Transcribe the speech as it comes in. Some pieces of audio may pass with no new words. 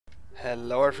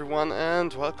Hello everyone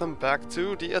and welcome back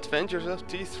to the Adventures of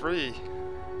T3.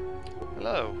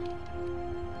 Hello.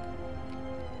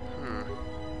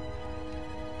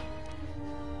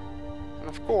 And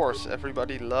of course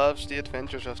everybody loves the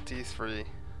Adventures of T3.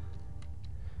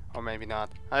 Or maybe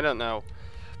not, I don't know.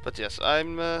 But yes, I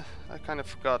kind of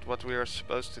forgot what we are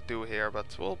supposed to do here,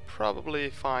 but we'll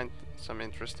probably find some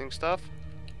interesting stuff.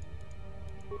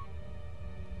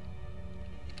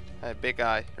 Hey big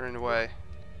guy, you're in the way.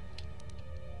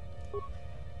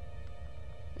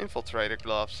 Infiltrator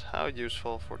gloves, how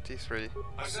useful for T3.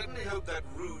 I certainly hope that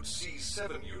rude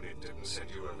C7 unit didn't send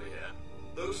you over here.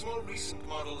 Those more recent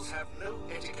models have no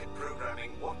etiquette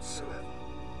programming whatsoever.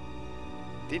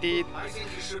 Dee-dee. I think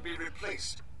you should be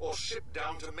replaced or shipped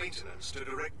down to maintenance to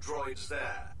direct droids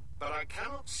there. But I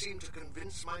cannot seem to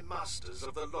convince my masters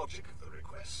of the logic of the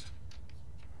request.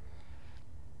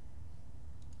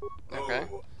 Okay.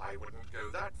 Oh, I wouldn't go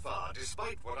that far,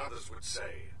 despite what others would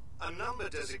say. A number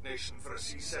designation for a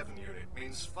C7 unit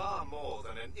means far more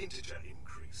than an integer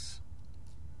increase.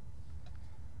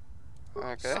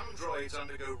 Okay. Some droids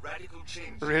undergo radical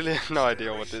changes. Really no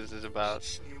idea what this is about.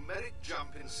 Each numeric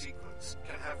jump in sequence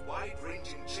can have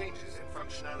wide-ranging changes in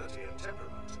functionality and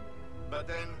temperament. But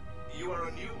then, you are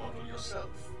a new model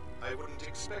yourself. I wouldn't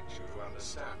expect you to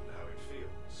understand how it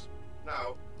feels.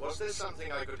 Now, was there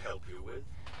something I could help you with?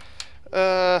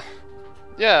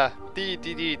 Yeah, deed.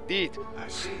 I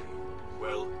see.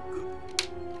 Well, good.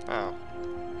 Oh.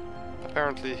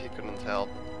 Apparently he couldn't help.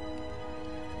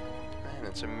 Man,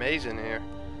 it's amazing here.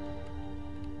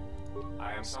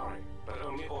 I am sorry, but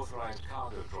only authorized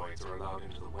cargo droids are allowed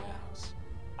into the warehouse.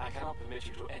 I cannot permit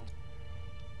you to enter.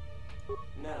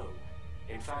 No.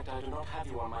 In fact, I do not have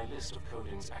you on my list of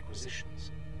Codin's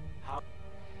acquisitions. How?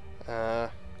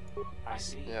 I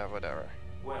see. Yeah, whatever.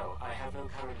 Well, I have no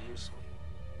current use for you.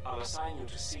 I'll assign you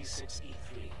to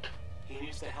C6E3. He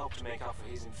needs the help to make up for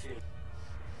his inferior.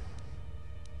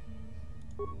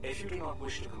 If you do not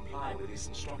wish to comply with these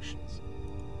instructions.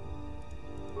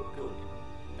 Good.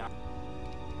 Now.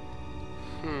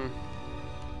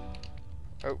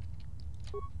 Oh.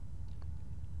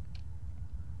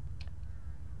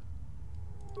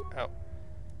 Oh.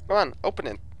 Come on, open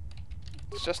it.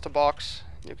 It's just a box.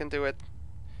 You can do it.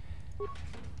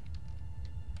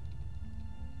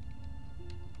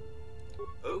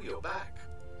 Oh, you're back.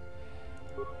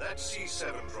 That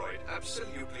C7 droid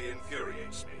absolutely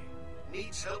infuriates me.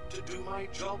 Needs help to do my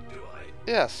job, do I?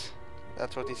 Yes,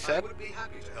 that's what he I said. would be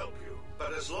happy to help you,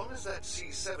 but as long as that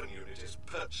C7 unit is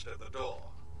perched at the door,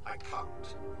 I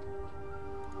can't.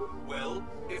 Well,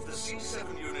 if the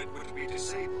C7 unit were to be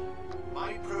disabled,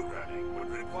 my programming would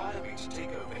require me to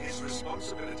take over his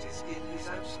responsibilities in his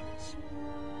absence.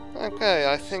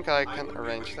 Okay, I think I can would be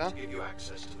arrange willing that. to give you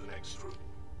access to the next room.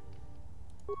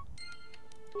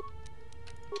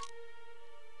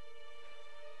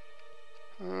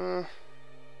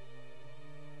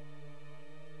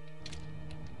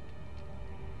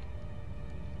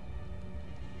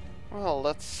 Well,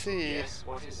 let's see. Yes,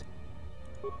 what is it?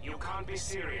 You can't be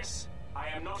serious. I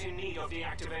am not in need of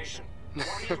deactivation. What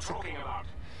are you talking about?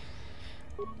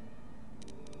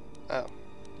 Oh.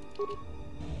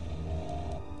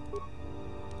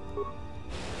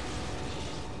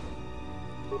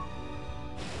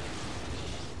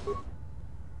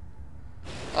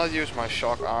 I'll use my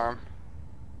shock arm.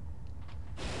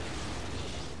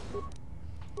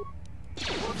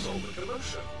 What's all the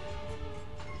commotion?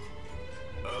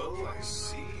 Oh, I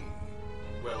see.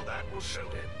 Well, that will show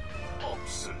it.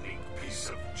 Obsolete piece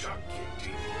of junk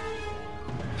indeed.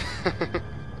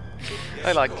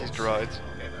 I like these droids.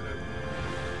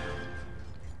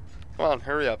 Come on,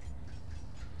 hurry up.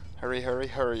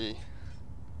 Hurry.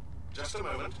 Just a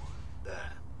moment.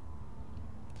 There.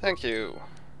 Thank you.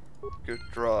 Good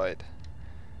droid.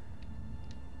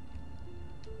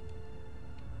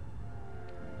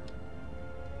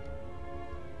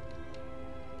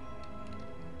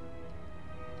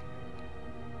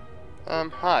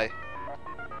 Hi.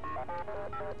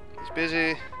 He's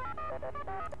busy.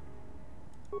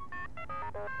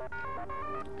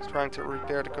 He's trying to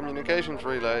repair the communications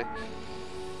relay.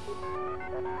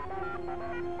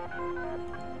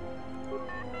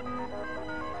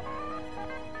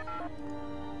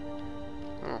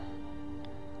 Oh.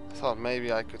 I thought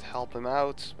maybe I could help him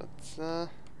out, but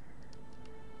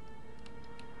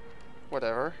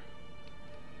whatever.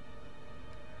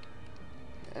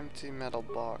 Empty metal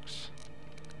box.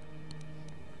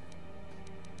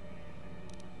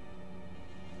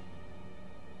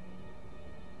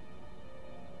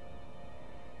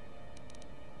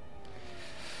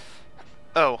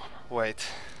 Oh, wait.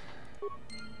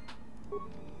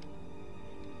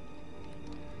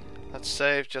 Let's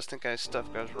save just in case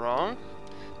stuff goes wrong.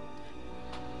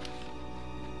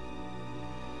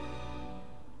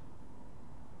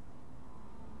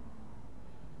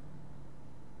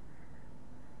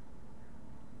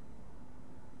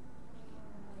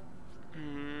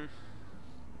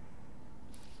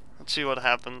 Let's see what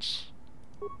happens.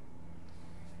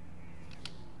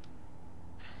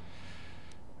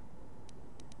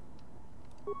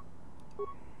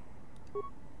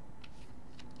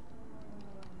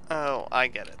 Oh, I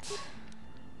get it.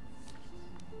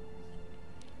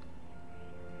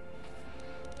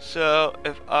 So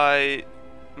if I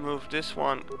move this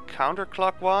one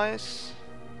counterclockwise,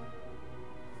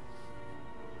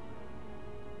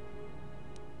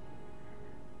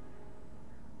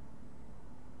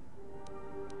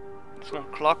 this one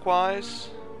clockwise,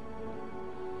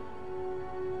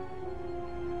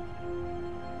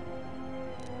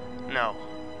 no.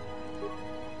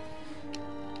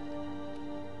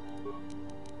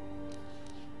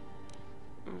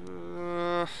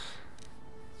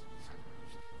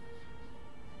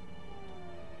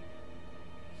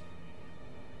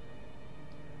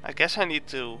 I guess I need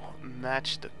to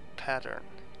match the pattern.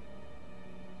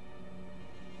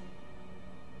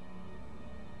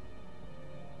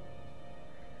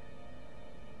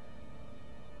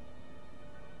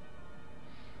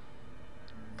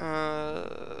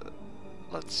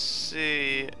 Let's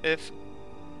see if...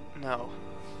 no.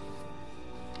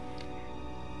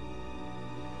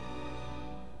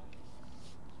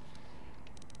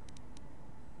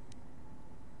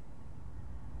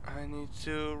 I need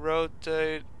to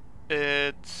rotate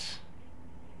it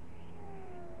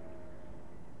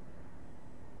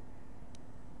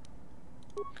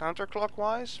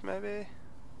counterclockwise, maybe,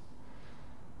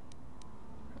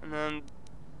 and then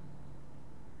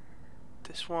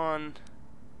this one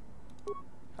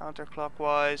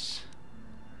counterclockwise,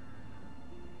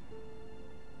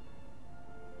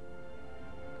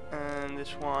 and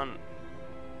this one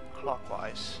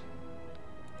clockwise.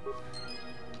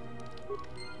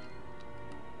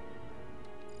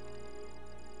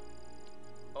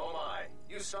 Oh my,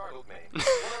 you startled me.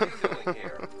 What are you doing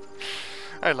here?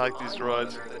 I like these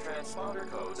droids. Monitor the transponder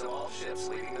codes of all ships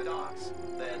leaving the docks,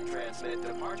 then transmit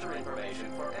departure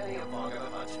information for any of Vaga the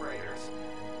Hutt's freighters.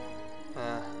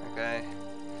 Okay.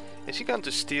 Is he going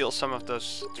to steal some of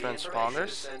those The information is transponders?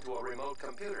 sent to a remote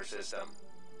computer system.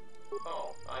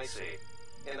 Oh, I see.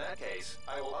 In that case,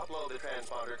 I will upload the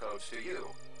transponder codes to you.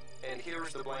 And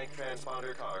here's the blank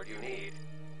transponder card you need.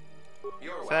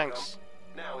 You're welcome. Thanks.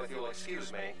 Now, if you'll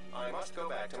excuse me, I must go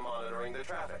back to monitoring the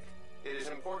traffic. It is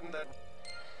important that...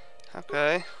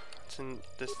 Okay, what's in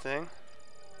this thing?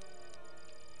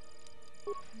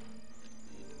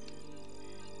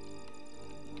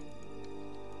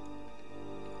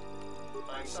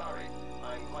 I'm sorry.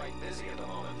 I'm quite busy at the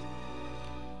moment.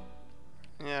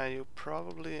 Yeah, you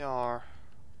probably are.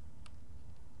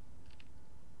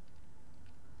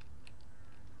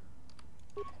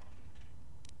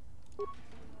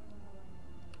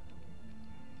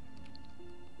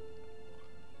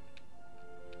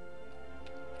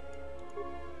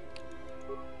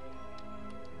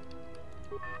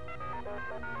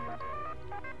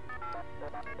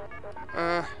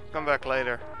 Come back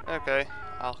later. Okay,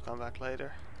 I'll come back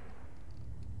later.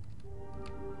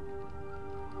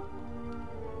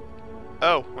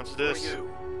 Oh, what's this? Who are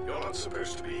you? You're not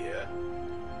supposed to be here.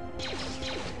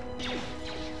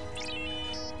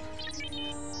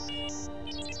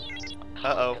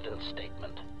 Uh-oh. Confidence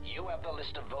statement. You have the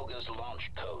list of Voga's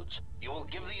launch codes. You will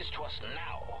give these to us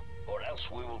now, or else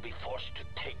we will be forced to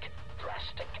take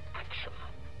drastic action.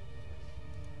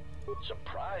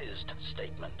 Surprised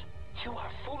statement. You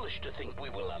are foolish to think we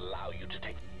will allow you to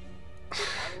take...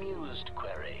 Amused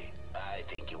query. I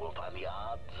think you will find the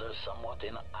odds are somewhat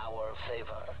in our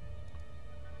favor.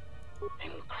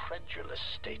 Incredulous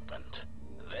statement.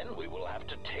 Then we will have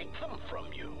to take them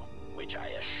from you, which I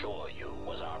assure you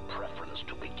was our preference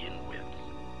to begin with.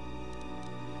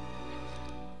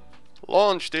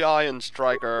 Launch the Iron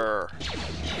Striker!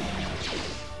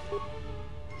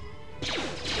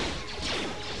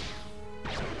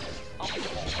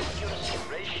 Optimal accuracy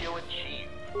ratio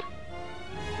achieved.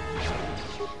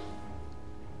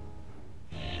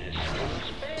 Systems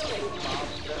failing,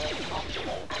 Master.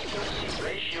 Optimal accuracy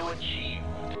ratio achieved.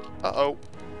 Uh-oh.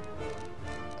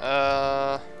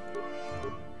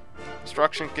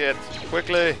 Instruction kit,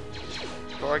 quickly!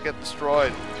 Before I get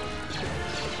destroyed.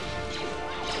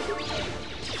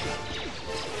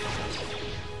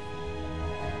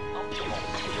 Optimal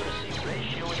accuracy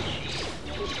ratio achieved.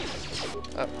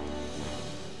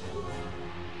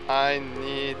 I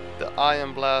need the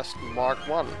Iron Blast Mark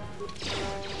 1.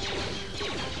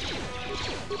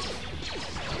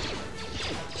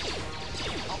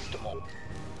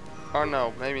 Or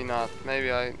no, maybe not.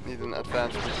 Maybe I need an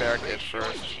advanced repair kit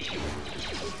first.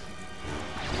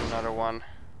 Another one.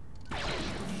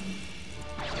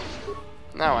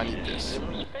 Now I need this.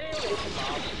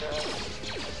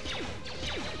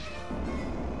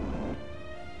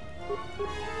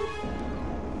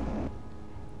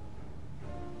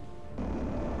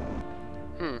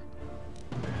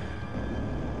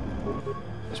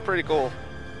 It's pretty cool.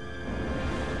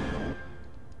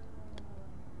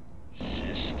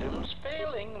 Systems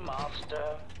failing,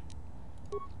 Master.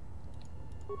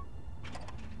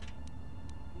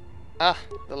 Ah,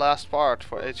 the last part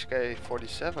for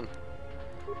HK-47.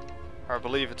 I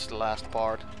believe it's the last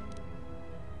part.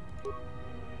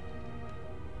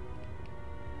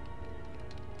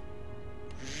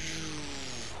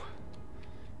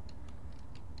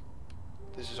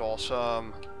 This is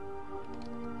awesome.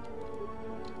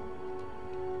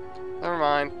 Never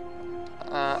mind. Wait,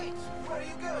 where are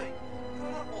you going?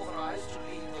 You're not authorized to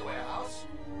leave the warehouse.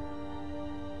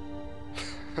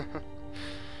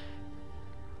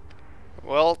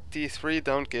 Well, T3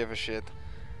 don't give a shit.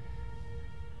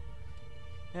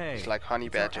 Hey, It's like Honey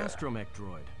it's our Badger. astromech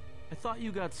droid. I thought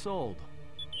you got sold.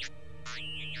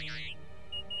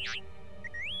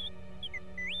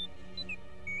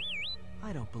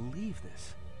 I don't believe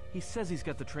this. He says he's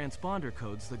got the transponder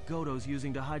codes that Godo's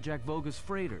using to hijack Voga's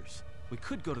freighters. We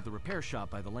could go to the repair shop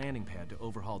by the landing pad to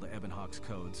overhaul the Ebonhawk's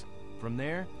codes. From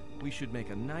there, we should make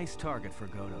a nice target for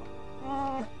Godo.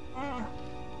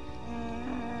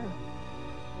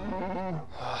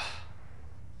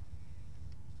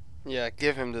 Yeah,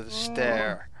 give him the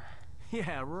stare.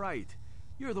 Yeah, right.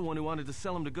 You're the one who wanted to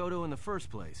sell him to Godo in the first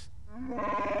place.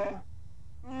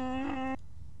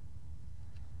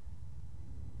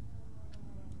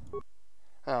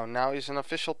 Oh, now he's an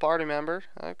official party member?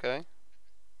 Okay.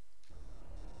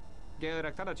 Blah,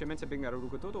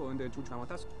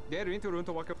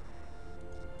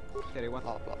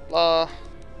 blah, blah.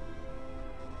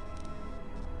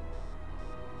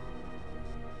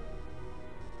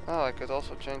 Oh, I could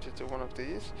also change it to one of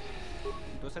these.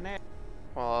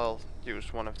 Well, I'll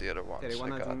use one of the other ones I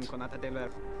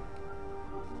got.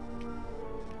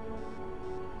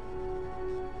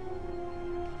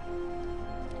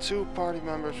 Two party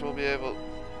members will be able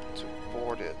to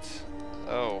board it.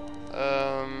 Oh,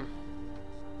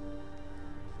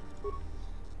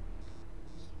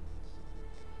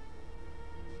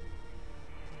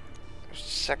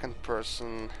 second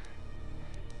person.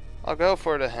 I'll go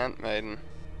for the handmaiden.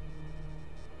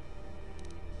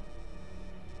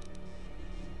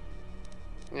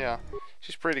 Yeah,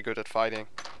 she's pretty good at fighting.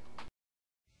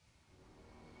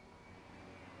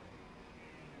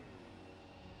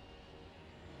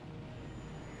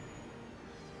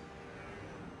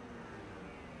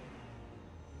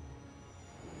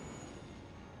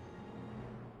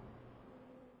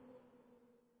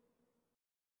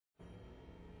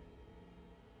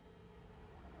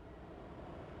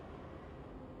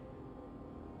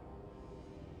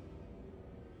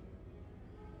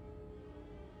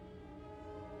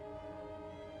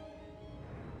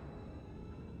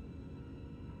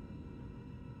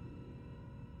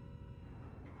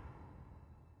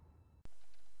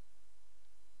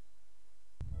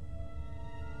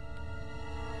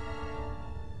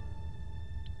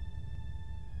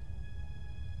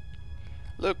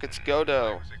 Look, it's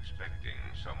Godo. I was expecting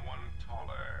someone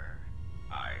taller.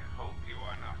 I hope you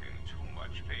are not in too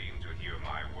much pain to hear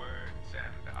my words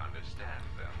and understand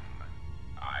them.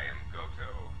 I am Goto,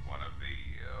 one of the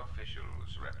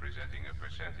officials representing a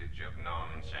percentage of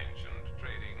non-sanctioned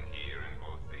trading here in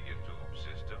both the YouTube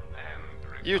system and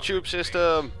Republic YouTube Space.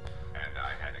 system. And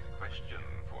I had a question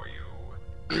for you.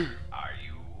 Are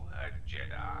you a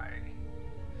Jedi?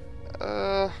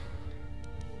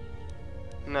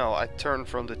 No, I turned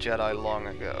from the Jedi long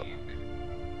ago.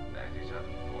 That is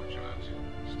unfortunate.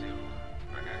 Still,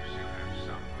 perhaps you have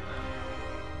some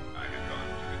value. I have gone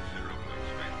to considerable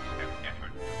expense and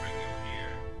effort to bring you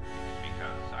here,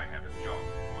 because I have a job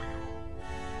for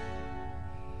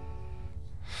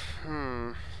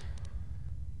you.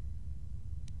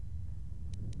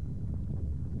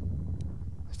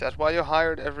 Is that why you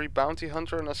hired every bounty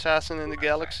hunter and assassin in the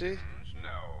galaxy?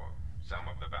 No. Some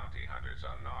of the bounty hunters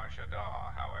on Nar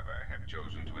Shaddaa, however, have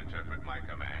chosen to interpret my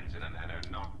commands in a manner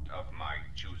not of my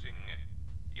choosing.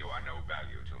 You are no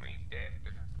value to me,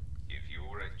 dead. If you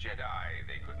were a Jedi,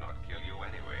 they could not kill you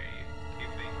anyway.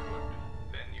 If they could,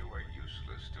 then you were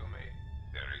useless to me.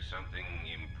 There is something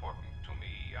important to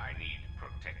me I need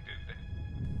protected.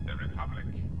 The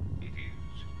Republic. It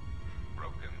is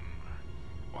broken.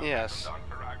 What Yes.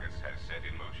 happened on Paragus has set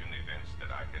in motion events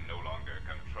that I can no longer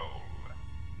control.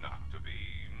 Not to be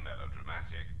melodramatic.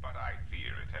 magic, but I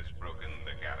fear it has broken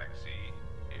the galaxy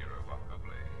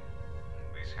irrevocably.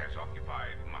 This has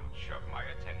occupied much of my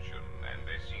attention, and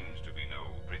there seems to be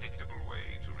no predictable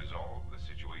way to resolve the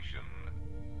situation.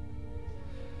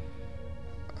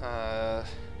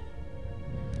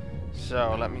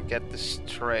 So let me get this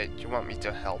straight. You want me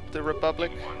to help the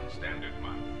Republic? In one standard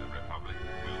month, the Republic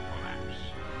will collapse.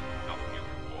 Not due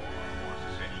to war or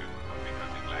secession, but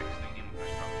because it lacks the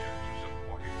infrastructure to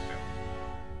support itself.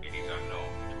 It is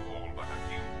unknown to all but a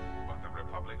few, but the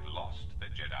Republic lost the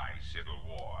Jedi Civil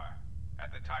War.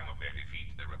 At the time of their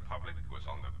defeat, the Republic was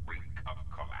on the brink of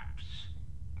collapse.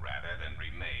 Rather than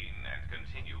remain and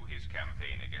continue his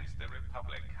campaign against the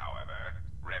Republic, however,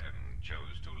 Revan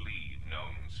chose to leave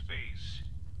known space.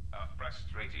 A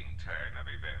frustrating turn of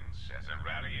events, as a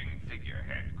rallying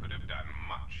figurehead could have done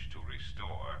much to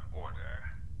restore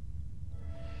order.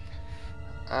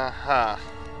 Aha.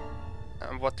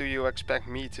 And what do you expect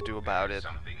me to do about it?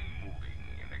 Something moving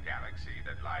in the galaxy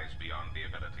that lies beyond the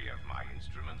ability of my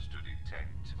instruments to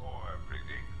detect or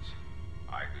predict.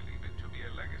 I believe it to be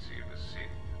a legacy of the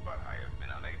Sith, but I have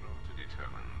been unable to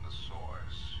determine the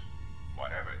source.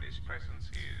 Whatever this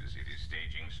presence is, it is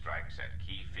staging strikes at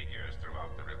key figures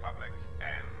throughout the Republic,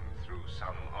 and through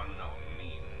some unknown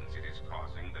means, it is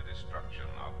causing the destruction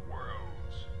of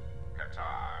worlds.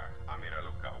 Qatar,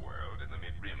 Amiraluka world in the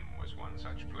Mid-Rim was one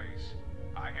such place.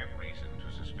 I have reason to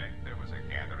suspect there was a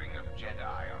gathering of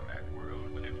Jedi on that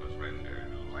world, but it was rendered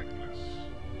lifeless.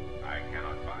 I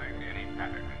cannot find any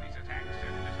pattern in these attacks,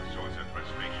 and it is a source of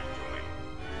frustration to me.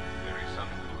 There is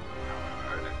some clue,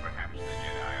 however, that perhaps the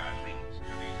Jedi are linked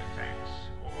to these attacks,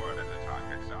 or that the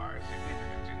targets are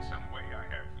significant in some way I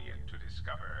have yet to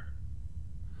discover.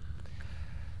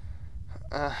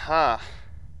 Aha.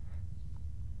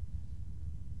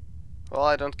 Well,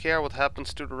 I don't care what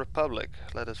happens to the Republic.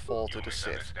 Let it fall to the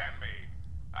Sith. Misunderstand me.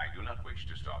 I do not wish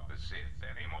to stop the Sith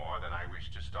any more than I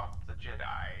wish to stop the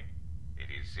Jedi. It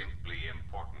is simply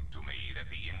important to me that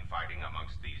the infighting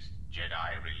amongst these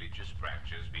Jedi religious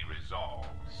branches be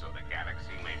resolved, so the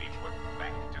galaxy may be put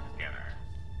back together.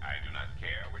 I do not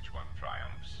care which one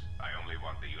triumphs. I only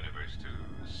want the universe to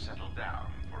settle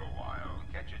down for a while,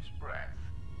 catch its breath.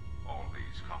 All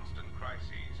these constant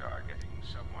crises are getting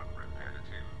somewhat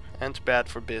repetitive. And bad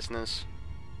for business.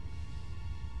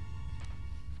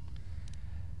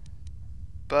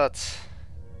 But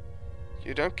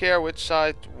you don't care which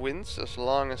side wins as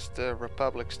long as the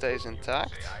Republic stays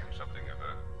intact? You could say I am something of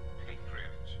a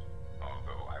patriot.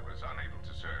 Although I was unable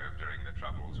to serve during the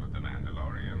troubles with the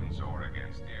Mandalorians or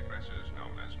against the aggressors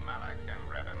known as Malak and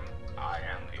Revan, I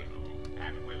am able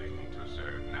and willing to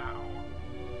serve now.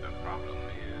 The problem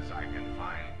is I can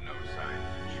find no sign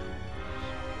to choose.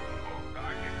 Both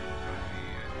are hidden from me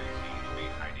as they seem to be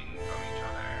hiding from each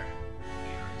other.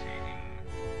 Irritating.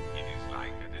 It is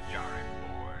like a Dejaric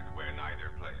board where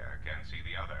neither player can see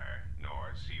the other,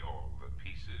 nor see all the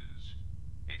pieces.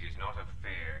 It is not a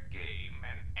fair game,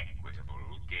 an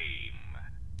equitable game.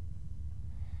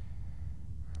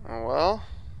 Well,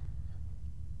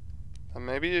 then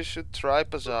maybe you should try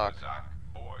Pazak. Pazak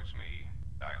bores me.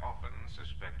 I often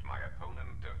suspect my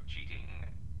opponent of cheating.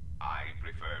 I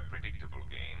prefer predictable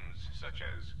games, such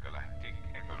as galactic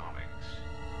economics.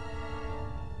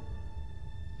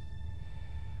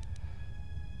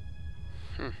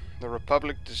 The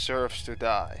Republic deserves to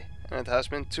die, and it has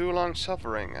been too long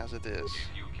suffering as it is.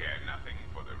 If you care nothing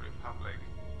for the Republic,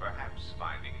 perhaps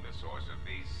finding the source of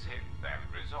these Sith and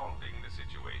resolving the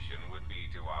situation would be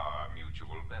to our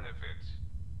mutual benefit.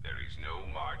 There is no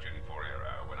margin for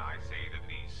error when I say that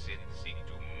these Sith seek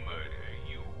to murder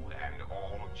you and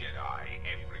all Jedi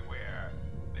everywhere.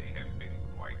 They have been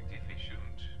quite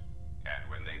efficient. And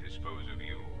when they dispose of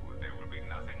you, there will be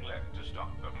nothing left to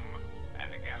stop them, and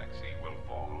the galaxy will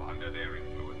fall under their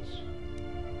influence.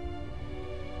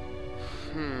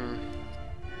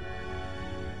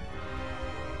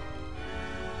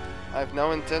 I have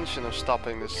no intention of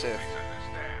stopping the Sith.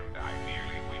 Misunderstand. I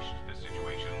merely wished the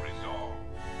situation resolved.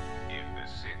 If the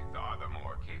Sith are the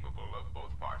more capable of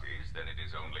both parties, then it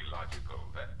is only logical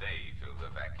that they fill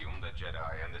the vacuum the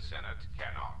Jedi and the Senate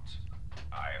cannot.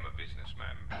 I am a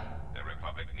businessman. The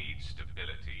Republic needs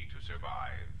stability to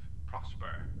survive,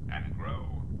 prosper, and grow.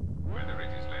 Whether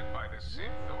it is led by the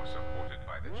Sith or supported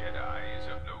by the Jedi is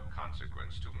of no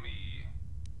consequence to me.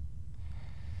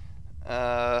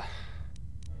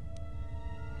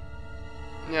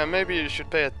 Yeah, maybe you should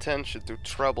pay attention to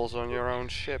troubles on your own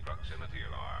ship. Proximity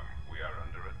alarm. We are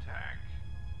under attack.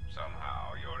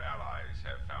 Somehow your allies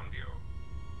have found you.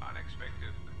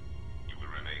 Unexpected. You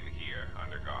will remain here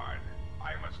under guard.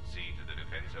 I must see to the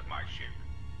defense of my ship.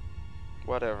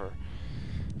 Whatever.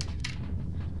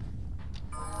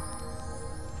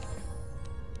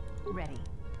 Ready.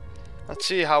 Let's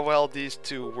see how well these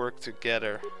two work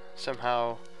together.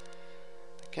 Somehow,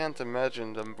 I can't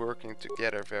imagine them working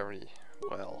together very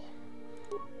well.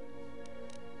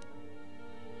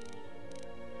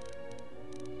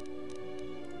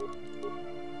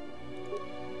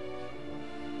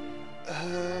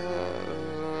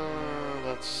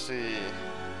 Let's see.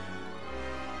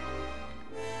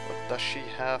 What does she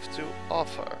have to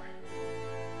offer?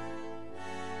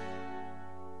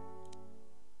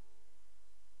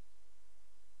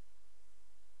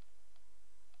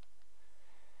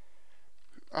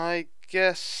 I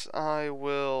guess I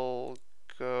will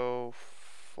go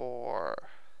for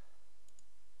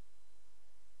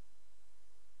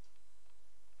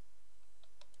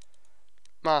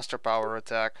Master Power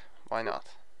Attack. Why not?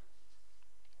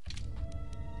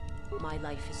 My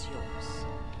life is yours.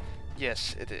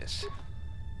 Yes, it is.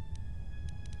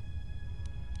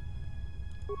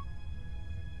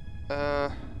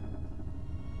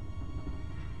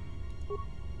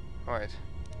 Wait.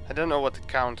 I don't know what the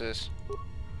count is.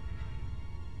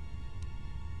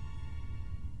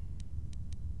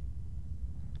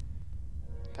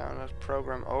 Download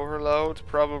program overload.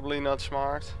 Probably not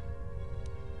smart.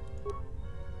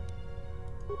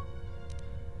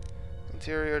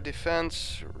 Interior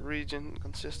defense region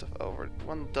consists of over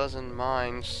 12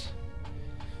 mines.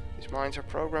 These mines are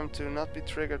programmed to not be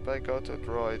triggered by Goto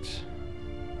droids.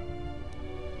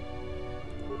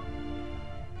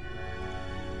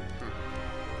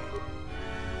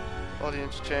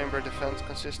 Audience chamber defense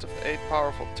consists of 8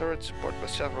 powerful turrets supported by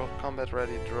several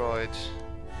combat-ready droids.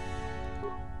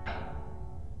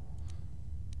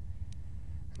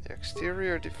 The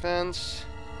exterior defense,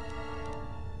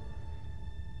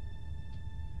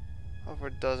 over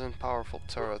a dozen powerful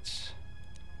turrets.